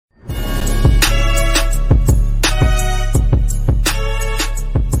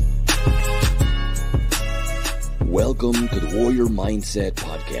Mindset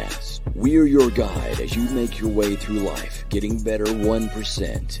Podcast. We're your guide as you make your way through life, getting better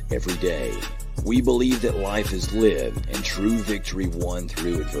 1% every day. We believe that life is lived and true victory won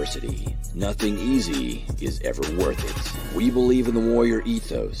through adversity. Nothing easy is ever worth it. We believe in the warrior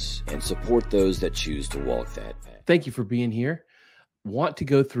ethos and support those that choose to walk that path. Thank you for being here. Want to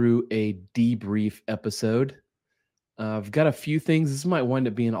go through a debrief episode. I've got a few things. This might wind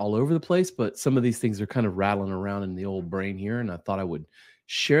up being all over the place, but some of these things are kind of rattling around in the old brain here, and I thought I would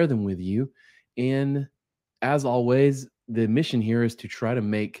share them with you. And as always, the mission here is to try to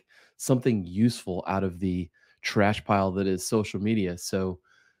make something useful out of the trash pile that is social media. So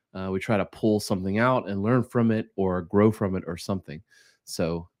we try to pull something out and learn from it or grow from it or something.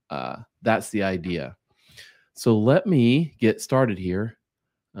 So that's the idea. So let me get started here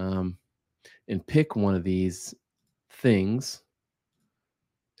and pick one of these things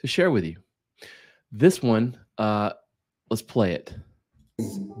to share with you. This one, let's play it.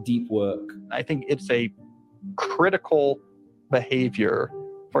 Deep work. I think it's a critical behavior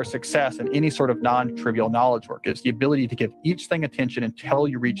for success in any sort of non-trivial knowledge work. It's the ability to give each thing attention until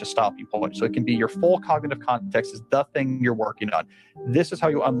you reach a stopping point. So it can be your full cognitive context is the thing you're working on. This is how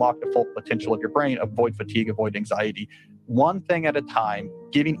you unlock the full potential of your brain, avoid fatigue, avoid anxiety. One thing at a time,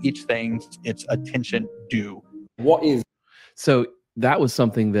 giving each thing its attention due. So that was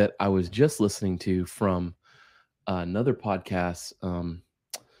something that I was just listening to from another podcast.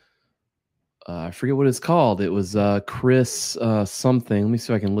 I forget what it's called. It was Chris something. Let me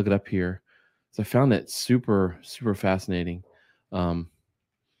see if I can look it up here. So I found it super, super fascinating.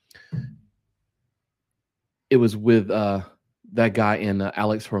 It was with that guy and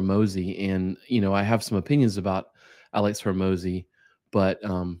Alex Hormozy. And, you know, I have some opinions about Alex Hormozy, but,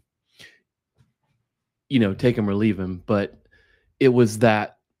 you know, take him or leave him. But it was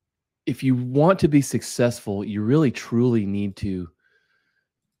that if you want to be successful, you really truly need to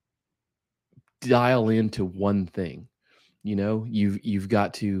dial into one thing. You know, you've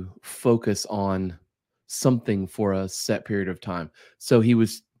got to focus on something for a set period of time. So he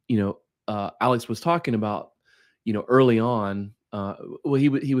was, you know, Alex was talking about, you know, early on, well,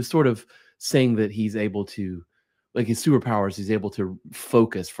 he was sort of saying that he's able to, like his superpowers, he's able to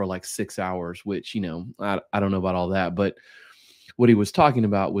focus for like 6 hours, which, you know, I don't know about all that, but what he was talking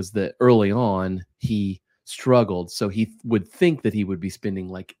about was that early on he struggled. So he would think that he would be spending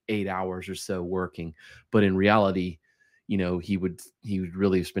like 8 hours or so working, but in reality, you know, he would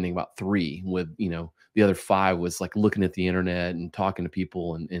really be spending about 3 with, you know, the other 5 was like looking at the internet and talking to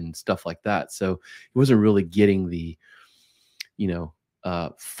people and stuff like that. So he wasn't really getting the, you know,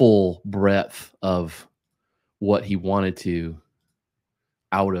 full breadth of what he wanted to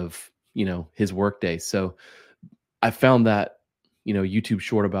out of, you know, his workday. So I found that, you know, YouTube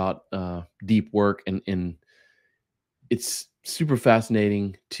short about deep work, and it's super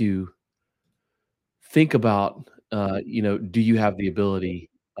fascinating to think about, you know, do you have the ability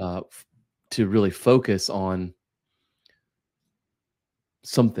to really focus on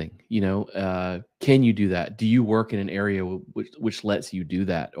something, you know, can you do that? Do you work in an area which lets you do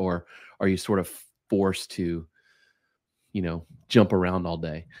that? Or are you sort of forced to, you know, jump around all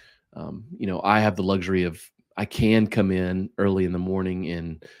day? You know, I have the luxury of, I can come in early in the morning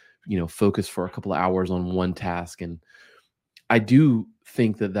and, you know, focus for a couple of hours on one task. And I do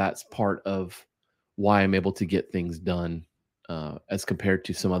think that that's part of why I'm able to get things done as compared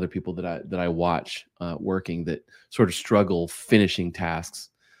to some other people that I watch working that sort of struggle finishing tasks,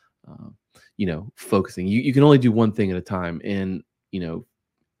 you know, focusing. You can only do one thing at a time. And, you know,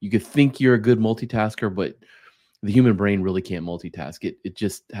 you could think you're a good multitasker, but the human brain really can't multitask. It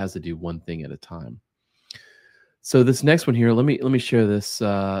just has to do one thing at a time. So this next one here, let me share this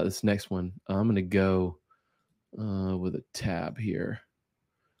this next one. I'm going to go with a tab here.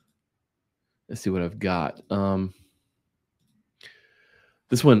 Let's see what I've got.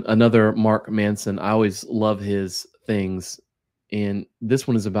 This one, another Mark Manson. I always love his things. And this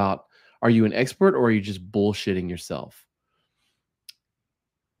one is about, are you an expert or are you just bullshitting yourself?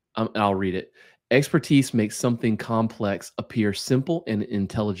 I'll read it. Expertise makes something complex appear simple and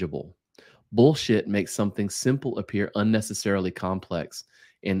intelligible. Bullshit makes something simple appear unnecessarily complex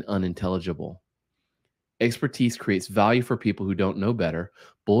and unintelligible. Expertise creates value for people who don't know better.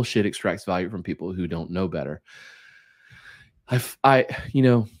 Bullshit extracts value from people who don't know better. You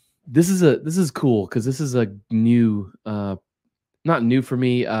know, this is cool because this is a new, not new for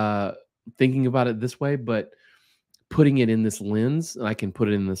me, thinking about it this way, but putting it in this lens, and I can put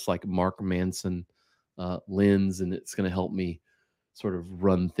it in this like Mark Manson lens, and it's going to help me sort of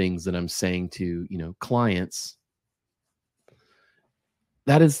run things that I'm saying to, you know, clients.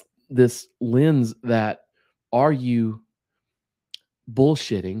 That is this lens that, are you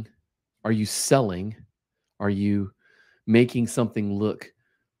bullshitting? Are you selling? Are you making something look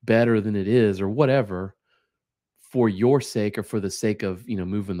better than it is or whatever for your sake or for the sake of,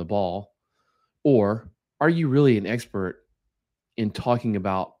 moving the ball? Or are you really an expert in talking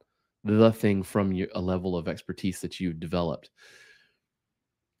about the thing from a level of expertise that you've developed?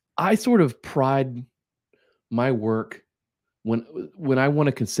 I sort of pride my work when I want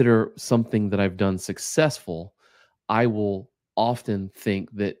to consider something that I've done successful. I will often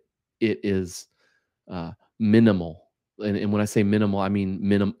think that it is minimal. And when I say minimal, I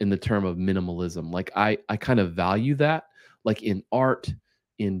mean in the term of minimalism. Like I kind of value that, like in art,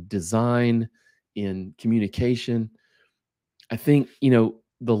 in design, in communication. I think,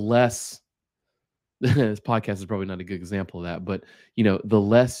 the less this podcast is probably not a good example of that, but the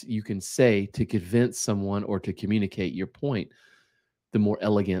less you can say to convince someone or to communicate your point, the more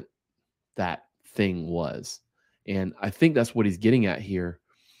elegant that thing was. And I think that's what he's getting at here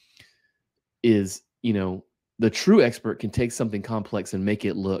is, the true expert can take something complex and make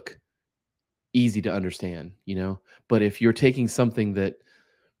it look easy to understand, but if you're taking something that,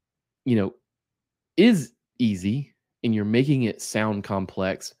 is easy and you're making it sound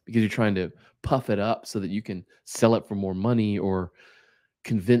complex because you're trying to puff it up so that you can sell it for more money or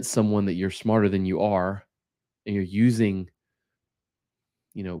convince someone that you're smarter than you are, and you're using,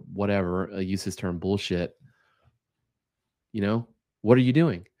 whatever, use this term bullshit, what are you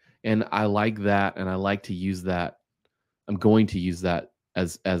doing? And I like that. And I like to use that. I'm going to use that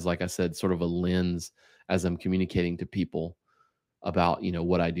as like I said, sort of a lens as I'm communicating to people about,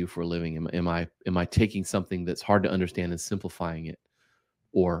 what I do for a living. Am I taking something that's hard to understand and simplifying it?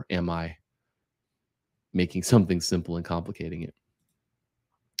 Or am I making something simple and complicating it?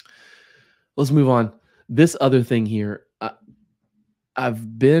 Let's move on. This other thing here,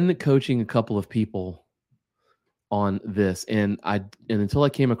 I've been coaching a couple of people on this, and until I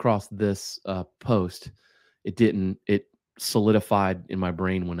came across this post, it solidified in my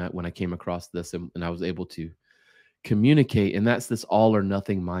brain when I came across this, and I was able to communicate. And that's this all or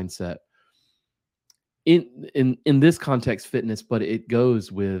nothing mindset in this context, fitness, but it goes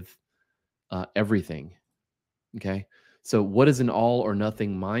with everything. Okay, so what is an all or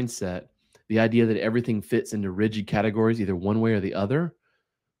nothing mindset? The idea that everything fits into rigid categories, either one way or the other,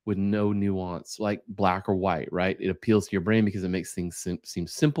 with no nuance, like black or white, right? It appeals to your brain because it makes things seem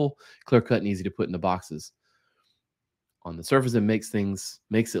simple, clear cut, and easy to put into boxes. On the surface, it makes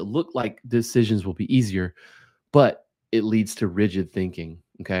it look like decisions will be easier, but it leads to rigid thinking.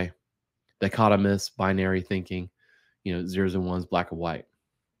 Okay, dichotomous, binary thinking, zeros and ones, black and white.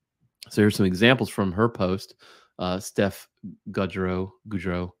 So here's some examples from her post. Steph Goudreau.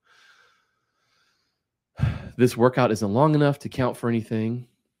 This workout isn't long enough to count for anything.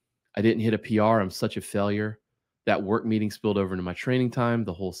 I didn't hit a PR. I'm such a failure. That work meeting spilled over into my training time.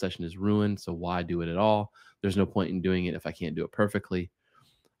 The whole session is ruined. So why do it at all? There's no point in doing it if I can't do it perfectly.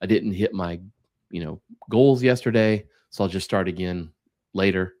 I didn't hit my, goals yesterday. So I'll just start again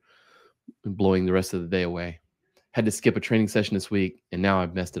later, blowing the rest of the day away. Had to skip a training session this week, and now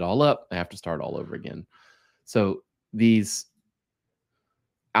I've messed it all up. I have to start all over again. So these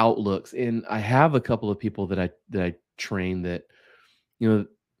outlooks, and I have a couple of people that I train that,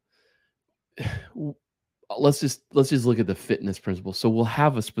 let's just look at the fitness principle. So we'll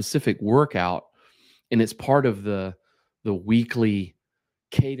have a specific workout, and it's part of the weekly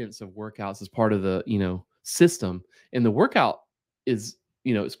cadence of workouts as part of the system. And the workout is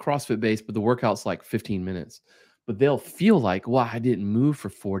it's CrossFit based, but the workout's like 15 minutes. But they'll feel like, well, I didn't move for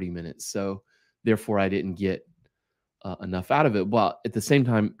 40 minutes, so therefore I didn't get enough out of it. While at the same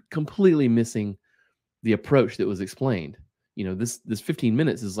time, completely missing the approach that was explained. This 15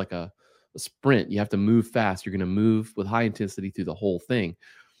 minutes is like a sprint. You have to move fast. You're going to move with high intensity through the whole thing,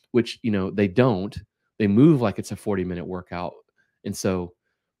 which they don't. They move like it's a 40-minute workout, and so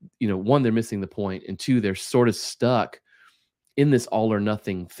one, they're missing the point, and two, they're sort of stuck in this all or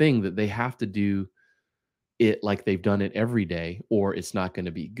nothing thing that they have to do it like they've done it every day, or it's not going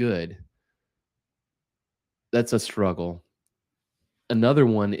to be good. That's a struggle. Another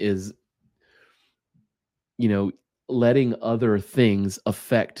one is, letting other things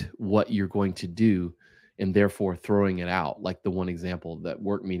affect what you're going to do and therefore throwing it out. Like the one example, that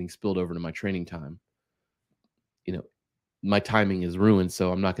work meeting spilled over to my training time. My timing is ruined,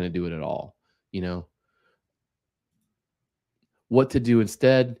 so I'm not going to do it at all. What to do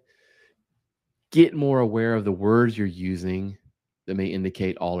instead? Get more aware of the words you're using that may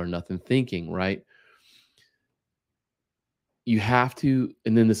indicate all or nothing thinking, right? You have to,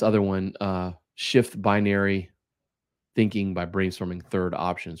 and then this other one, shift binary thinking by brainstorming third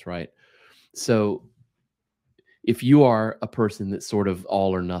options, right? So if you are a person that's sort of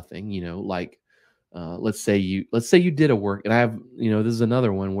all or nothing, like let's say you did a work, and I have, this is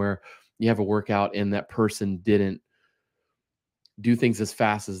another one where you have a workout and that person didn't do things as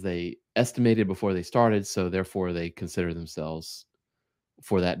fast as they estimated before they started, so therefore they consider themselves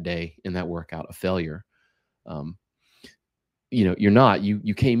for that day in that workout a failure. You're not.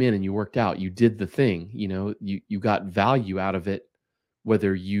 You came in and you worked out. You did the thing. You got value out of it,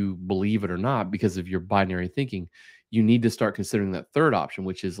 whether you believe it or not, because of your binary thinking. You need to start considering that third option,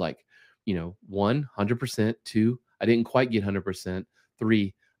 which is like, 1, 100%, 2, I didn't quite get 100%,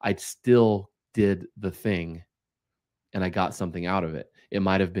 3, I still did the thing and I got something out of it. It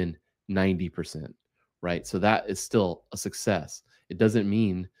might have been 90%, right? So that is still a success. It doesn't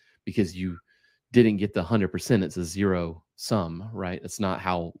mean because you didn't get the 100%, it's a zero sum, right? That's not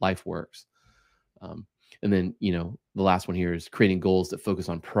how life works. And then, the last one here is creating goals that focus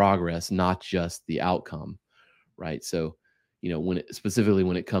on progress, not just the outcome, right? So, specifically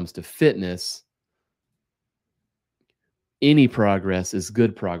when it comes to fitness, any progress is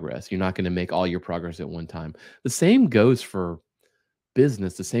good progress. You're not going to make all your progress at one time. The same goes for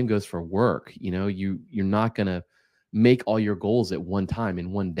business. The same goes for work. You're not going to make all your goals at one time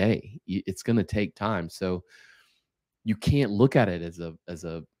in one day. It's going to take time. So you can't look at it as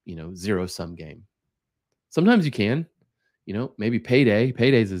a zero sum game. Sometimes you can, maybe payday.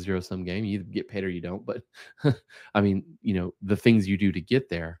 Payday's a zero sum game. You either get paid or you don't. But I mean, the things you do to get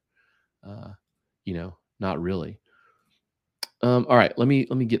there, not really. All right, let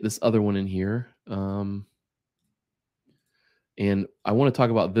me get this other one in here. And I want to talk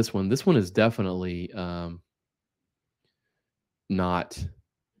about this one. This one is definitely not,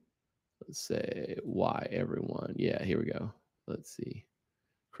 let's say, why everyone. Yeah, here we go. Let's see.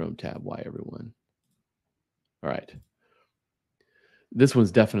 Chrome tab, why everyone. All right. This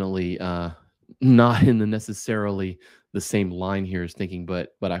one's definitely not in the necessarily the same line here as thinking,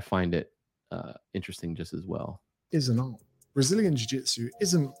 but I find it interesting just as well. Is an art. Brazilian Jiu-Jitsu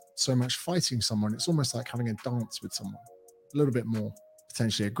isn't so much fighting someone. It's almost like having a dance with someone. A little bit more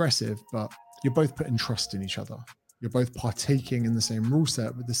potentially aggressive, but you're both putting trust in each other. You're both partaking in the same rule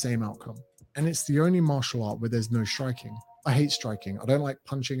set with the same outcome. And it's the only martial art where there's no striking. I hate striking. I don't like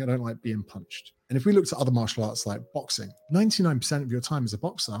punching. I don't like being punched. And if we looked at other martial arts like boxing, 99% of your time as a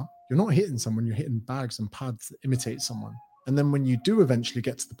boxer, you're not hitting someone, you're hitting bags and pads that imitate someone. And then when you do eventually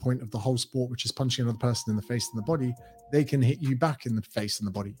get to the point of the whole sport, which is punching another person in the face and the body, they can hit you back in the face and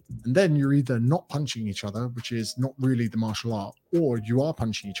the body. And then you're either not punching each other, which is not really the martial art, or you are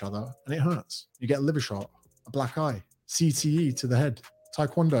punching each other and it hurts. You get a liver shot, a black eye, CTE to the head,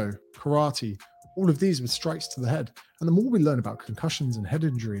 taekwondo, karate, all of these with strikes to the head. And the more we learn about concussions and head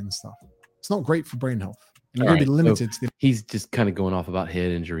injury and stuff, it's not great for brain health. And you're going to be limited to the... He's just kind of going off about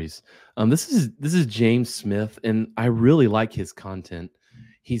head injuries. This is James Smith, and I really like his content.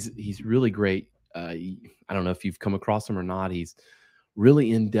 He's really great. I don't know if you've come across him or not. He's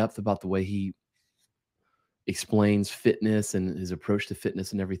really in depth about the way he explains fitness and his approach to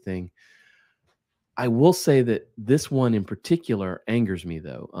fitness and everything. I will say that this one in particular angers me,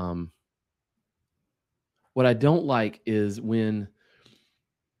 though. What I don't like is when,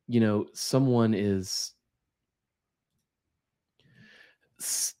 someone is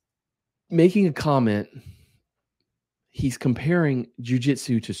making a comment. He's comparing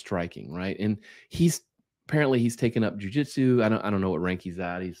jujitsu to striking, right? And he's taken up jujitsu. I don't know what rank he's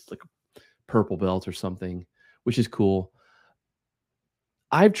at. He's like a purple belt or something, which is cool.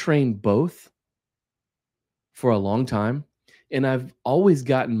 I've trained both for a long time, and I've always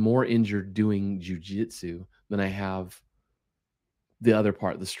gotten more injured doing jujitsu than I have the other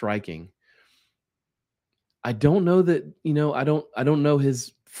part, the striking. I don't know that, I don't know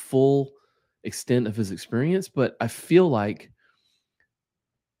his full extent of his experience, but I feel like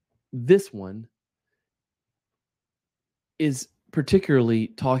this one is particularly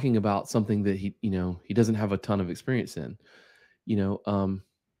talking about something that he doesn't have a ton of experience in. I'm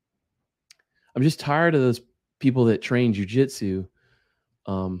just tired of those people that train jujitsu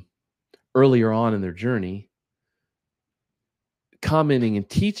earlier on in their journey, commenting and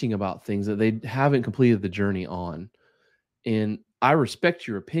teaching about things that they haven't completed the journey on. And I respect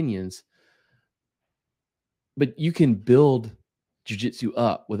your opinions, but you can build jiu-jitsu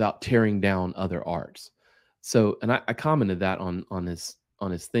up without tearing down other arts. So, and I commented that on his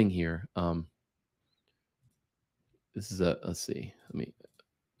thing here. This is let's see.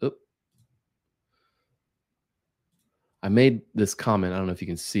 I made this comment. I don't know if you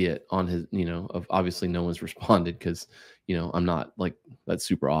can see it on his, obviously no one's responded because, I'm not like, that's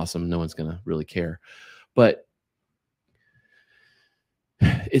super awesome. No one's going to really care. But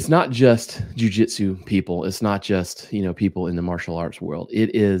it's not just jujitsu people. It's not just, people in the martial arts world.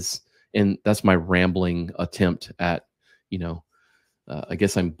 It is, and that's my rambling attempt at, I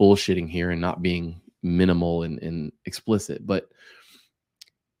guess I'm bullshitting here and not being minimal and explicit, but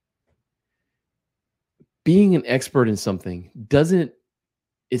being an expert in something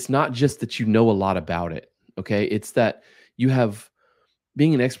it's not just that you know a lot about it. Okay. It's that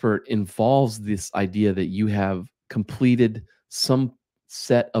being an expert involves this idea that you have completed some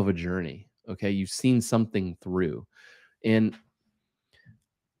set of a journey. Okay. You've seen something through. And,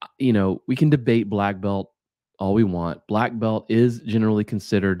 we can debate black belt all we want. Black belt is generally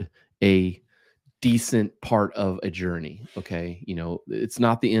considered a decent part of a journey. Okay. It's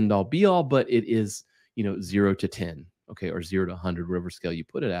not the end all be all, but it is, 0 to 10. Okay. Or 0 to 100, whatever scale you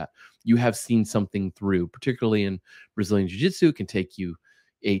put it at. You have seen something through, particularly in Brazilian Jiu-Jitsu. It can take you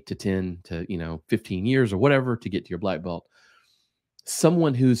 8 to 10 to 15 years or whatever to get to your black belt.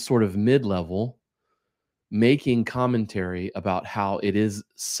 Someone who's sort of mid-level making commentary about how it is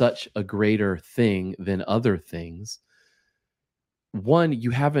such a greater thing than other things. One,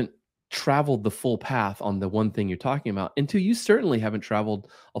 you haven't traveled the full path on the one thing you're talking about. And two, you certainly haven't traveled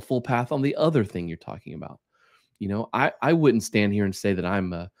a full path on the other thing you're talking about. I wouldn't stand here and say that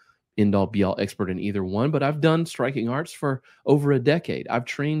I'm a end-all be-all expert in either one, but I've done striking arts for over a decade. I've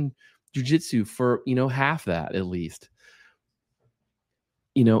trained jiu-jitsu for, half that at least.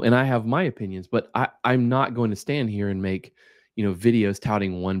 And I have my opinions, but I'm not going to stand here and make, videos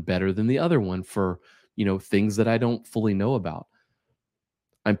touting one better than the other one for, things that I don't fully know about.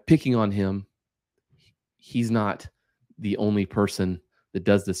 I'm picking on him. He's not the only person that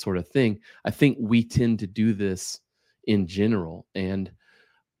does this sort of thing. I think we tend to do this in general, and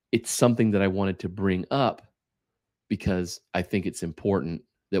it's something that I wanted to bring up because I think it's important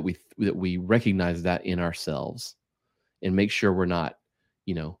that we recognize that in ourselves and make sure we're not,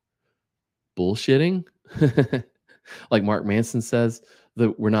 bullshitting. Like Mark Manson says,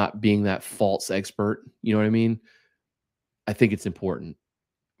 that we're not being that false expert. You know what I mean? I think it's important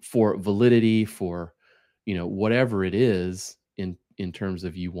for validity, for, whatever it is in terms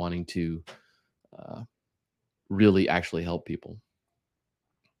of you wanting to really actually help people.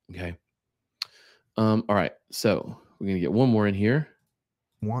 Okay. All right. So we're going to get one more in here.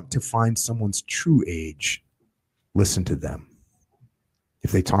 Want to find someone's true age, listen to them.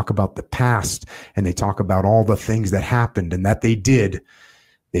 If they talk about the past and they talk about all the things that happened and that they did,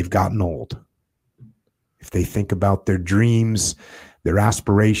 they've gotten old. If they think about their dreams, their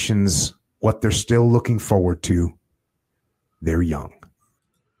aspirations, what they're still looking forward to, they're young.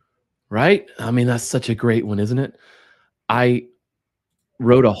 Right? I mean, that's such a great one, isn't it? I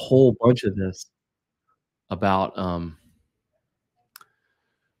wrote a whole bunch of this about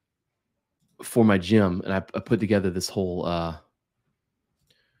for my gym, and I put together this whole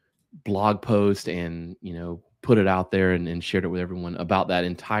blog post and put it out there and shared it with everyone about that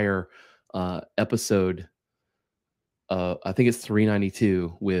entire episode. I think it's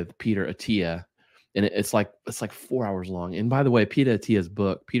 392 with Peter Attia, and it's like 4 hours long. And by the way, Peter Attia's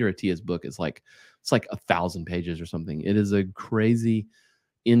book is like it's like 1,000 pages or something. It is a crazy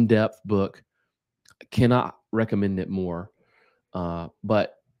in-depth book. I cannot recommend it more.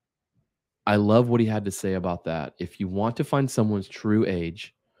 But I love what he had to say about that. If you want to find someone's true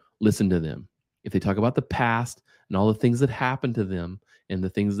age, listen to them. If they talk about the past and all the things that happened to them and the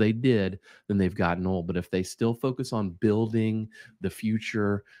things they did, then they've gotten old. But if they still focus on building the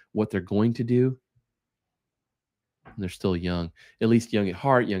future, what they're going to do, they're still young, at least young at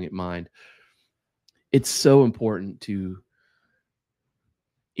heart, young at mind. It's so important to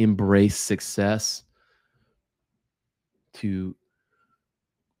embrace success, to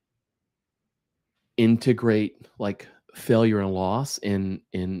integrate like failure and loss and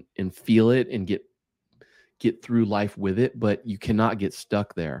feel it and get through life with it, but you cannot get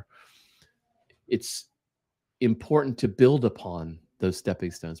stuck there. It's important to build upon those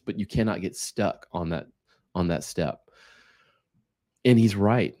stepping stones, but you cannot get stuck on that step. And he's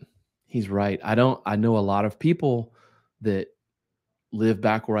right. He's right. I know a lot of people that live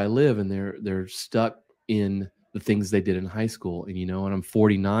back where I live, and they're stuck in the things they did in high school. And and I'm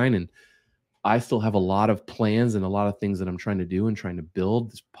 49, and I still have a lot of plans and a lot of things that I'm trying to do and trying to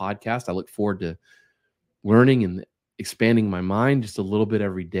build this podcast. I look forward to learning and expanding my mind just a little bit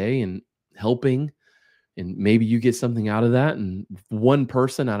every day and helping. And maybe you get something out of that. And one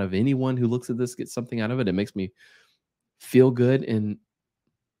person out of anyone who looks at this gets something out of it. It makes me feel good. And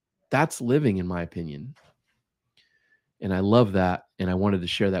that's living, in my opinion. And I love that. And I wanted to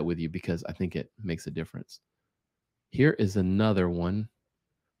share that with you because I think it makes a difference. Here is another one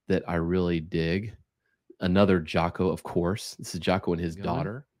that I really dig. another Jocko, of course. This is Jocko and his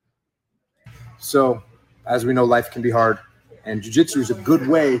daughter. So, as we know, life can be hard, and jiu-jitsu is a good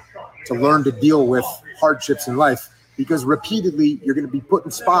way to learn to deal with hardships in life, because repeatedly you're going to be put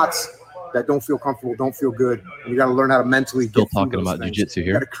in spots that don't feel comfortable, don't feel good, and you got to learn how to mentally Still get through talking those about things. jiu-jitsu You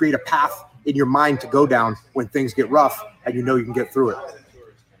here. got to create a path in your mind to go down when things get rough, and you know you can get through it.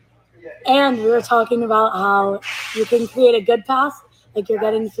 And we were talking about how you can create a good path, like you're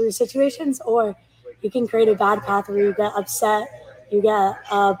getting through situations, or you can create a bad path where you get upset, you get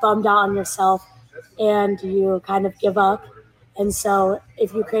bummed out on yourself, and you kind of give up. And so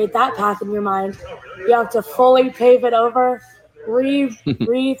if you create that path in your mind, you have to fully pave it over,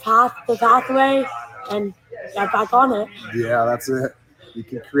 re-path the pathway, and get back on it. Yeah, that's it. You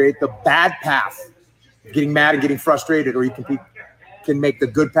can create the bad path, getting mad and getting frustrated, or you can make the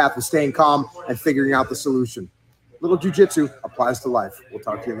good path of staying calm and figuring out the solution. Little jiu-jitsu applies to life. We'll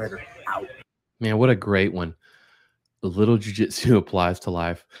talk to you later. Out. Man, what a great one. The little jiu-jitsu applies to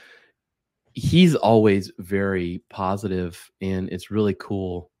life. He's always very positive, and it's really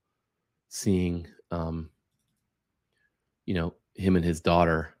cool seeing him and his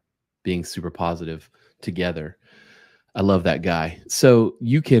daughter being super positive together. I love that guy. So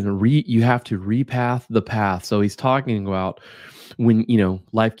you have to repath the path. So he's talking about when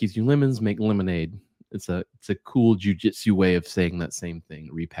life gives you lemons, make lemonade. It's a cool jiu-jitsu way of saying that same thing.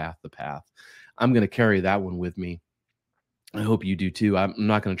 Repath the path. I'm going to carry that one with me. I hope you do too. I'm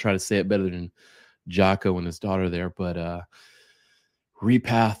not going to try to say it better than Jocko and his daughter there, but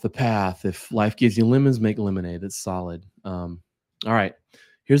repath the path. If life gives you lemons, make lemonade. It's solid. All right.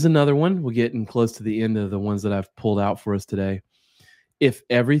 Here's another one. We're getting close to the end of the ones that I've pulled out for us today. If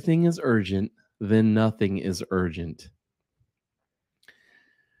everything is urgent, then nothing is urgent.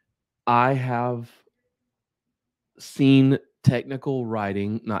 I have seen sales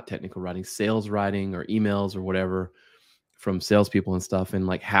writing or emails or whatever from salespeople and stuff, and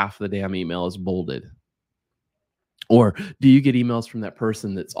like half the damn email is bolded. Or do you get emails from that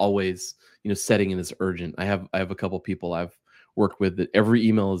person that's always, setting it as urgent? I have a couple people I've worked with that every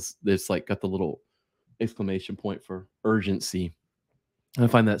email is this like got the little exclamation point for urgency. I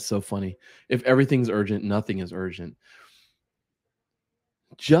find that so funny. If everything's urgent, nothing is urgent.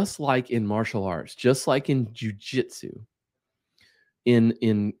 Just like in martial arts, just like in jiu-jitsu,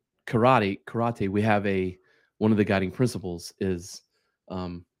 in karate, we have one of the guiding principles is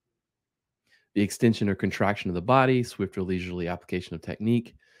the extension or contraction of the body, swift or leisurely application of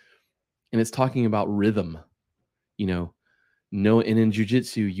technique. And it's talking about rhythm, and in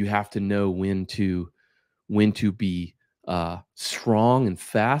jiu-jitsu, you have to know when to be strong and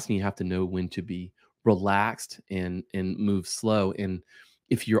fast, and you have to know when to be relaxed and move slow. And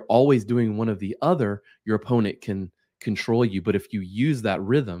if you're always doing one or the other, your opponent can control you. But if you use that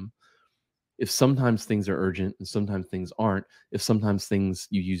rhythm, if sometimes things are urgent and sometimes things aren't, if sometimes things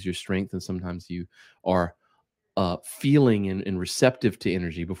you use your strength and sometimes you are feeling and receptive to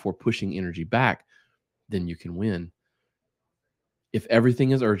energy before pushing energy back, then you can win. If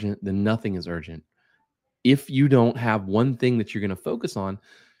everything is urgent, then nothing is urgent. If you don't have one thing that you're going to focus on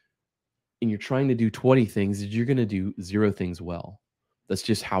and you're trying to do 20 things, you're going to do 0 things well. That's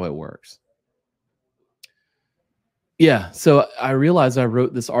just how it works. Yeah, so I realized I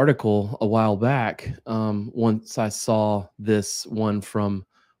wrote this article a while back once I saw this one from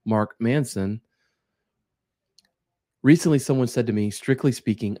Mark Manson. Recently, someone said to me, strictly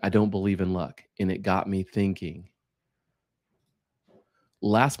speaking, I don't believe in luck. And it got me thinking.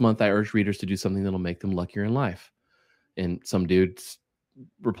 Last month, I urged readers to do something that'll make them luckier in life. And some dude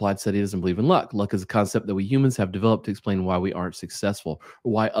said he doesn't believe in luck. Luck is a concept that we humans have developed to explain why we aren't successful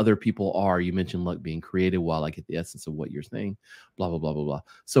or why other people are. You mentioned luck being created. While I get the essence of what you're saying, blah, blah, blah, blah, blah.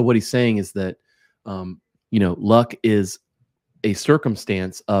 So what he's saying is that, luck is a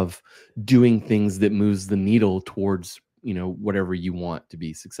circumstance of doing things that moves the needle towards, whatever you want to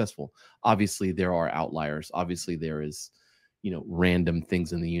be successful. Obviously, there are outliers. Obviously, there is, random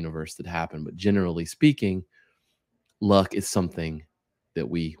things in the universe that happen. But generally speaking, luck is something that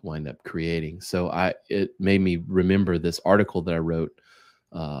we wind up creating. So it made me remember this article that I wrote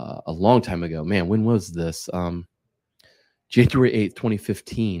a long time ago. Man, when was this? January 8th,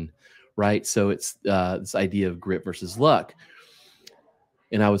 2015, right? So it's this idea of grit versus luck.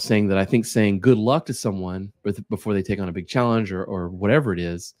 And I was saying that I think saying good luck to someone before they take on a big challenge or whatever it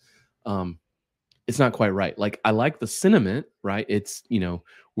is, it's not quite right. Like, I like the sentiment, right? It's,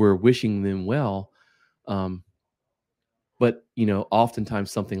 we're wishing them well. But,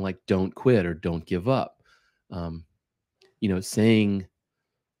 oftentimes something like don't quit or don't give up, saying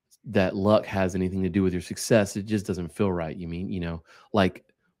that luck has anything to do with your success, it just doesn't feel right. You mean, like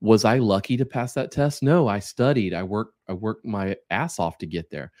Was I lucky to pass that test? No, I studied. I worked my ass off to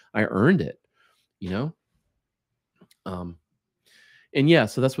get there. I earned it, you know? And yeah,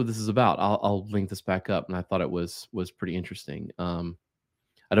 so that's what this is about. I'll link this back up, and I thought it was pretty interesting.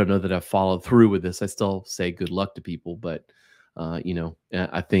 I don't know that I've followed through with this. I still say good luck to people, but you know,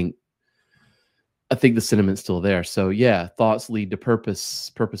 I think the sentiment's still there. So yeah, thoughts lead to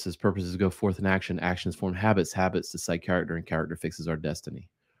purpose, purposes go forth in action, actions form habits, habits decide character, and character fixes our destiny.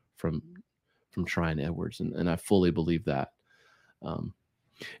 From Tryon Edwards, and I fully believe that. And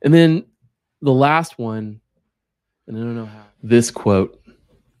then the last one, and I don't know how, this quote,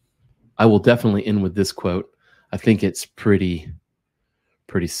 I will definitely end with this quote. I think it's pretty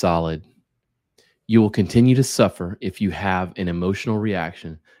solid. You will continue to suffer if you have an emotional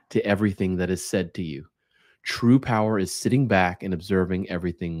reaction to everything that is said to you. True power is sitting back and observing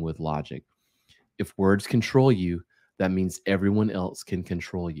everything with logic. If words control you, that means everyone else can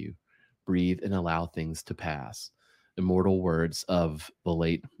control you. Breathe and allow things to pass. Immortal words of the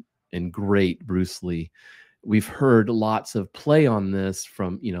late and great Bruce Lee. We've heard lots of play on this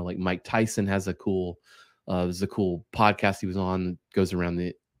from, you know, like Mike Tyson has a cool, there's a cool podcast he was on, goes around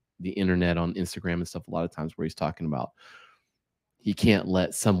the internet on Instagram and stuff a lot of times, where he's talking about he can't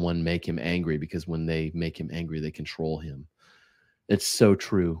let someone make him angry, because when they make him angry, they control him. It's so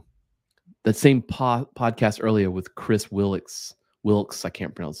true. That same podcast earlier with Chris Wilkes, I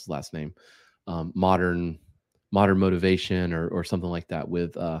can't pronounce his last name, modern motivation or something like that,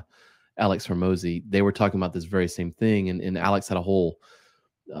 with Alex Hormozy. They were talking about this very same thing, and Alex had a whole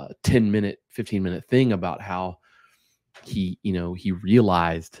 10-minute, 15-minute thing about how he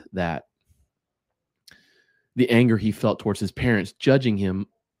realized that the anger he felt towards his parents judging him,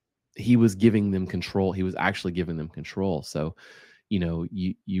 he was giving them control. He was actually giving them control. So, you know,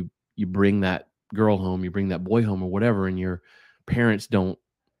 you bring that girl home, you bring that boy home, or whatever, and your parents don't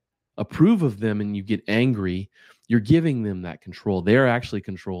approve of them, and you get angry, you're giving them that control. They're actually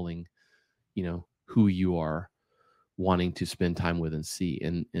controlling, you know, who you are wanting to spend time with and see.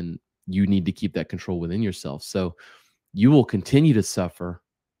 And you need to keep that control within yourself. So you will continue to suffer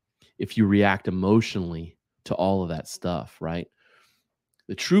if you react emotionally to all of that stuff, right?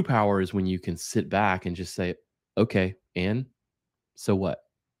 The true power is when you can sit back and just say, okay, and so what?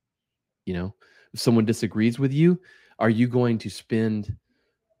 You know, if someone disagrees with you, are you going to spend,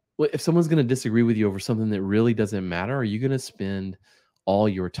 well, if someone's going to disagree with you over something that really doesn't matter, are you going to spend all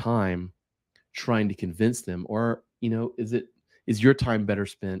your time trying to convince them? Or, you know, is your time better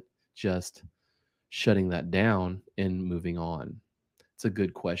spent just shutting that down and moving on? It's a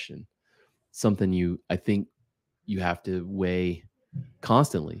good question. Something I think you have to weigh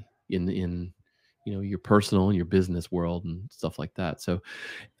constantly in you know, your personal and your business world and stuff like that. So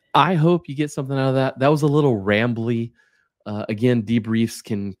I hope you get something out of that. That was a little rambly. Again, debriefs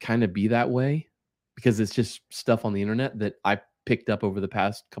can kind of be that way because it's just stuff on the internet that I picked up over the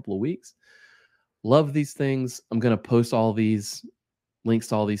past couple of weeks. Love these things. I'm going to post all these links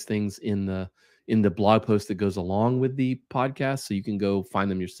to all these things in the blog post that goes along with the podcast, so you can go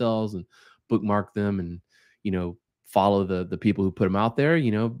find them yourselves and bookmark them, and, you know, follow the people who put them out there.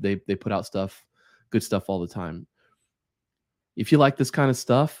 You know, they put out good stuff all the time. If you like this kind of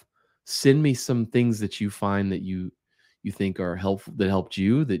stuff, send me some things that you find that you think are helpful, that helped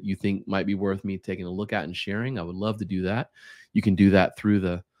you, that you think might be worth me taking a look at and sharing. I would love to do that. You can do that through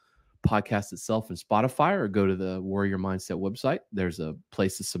the podcast itself and Spotify, or go to the Warrior Mindset website. There's a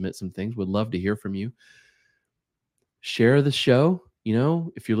place to submit some things. Would love to hear from you. Share the show. You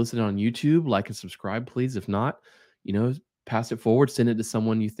know, if you're listening on YouTube, like and subscribe, please. If not, you know, pass it forward, send it to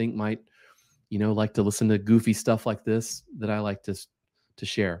someone you think might, you know, like to listen to goofy stuff like this that I like to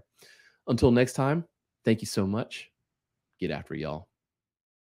share. Until next time, thank you so much. Get after it, y'all.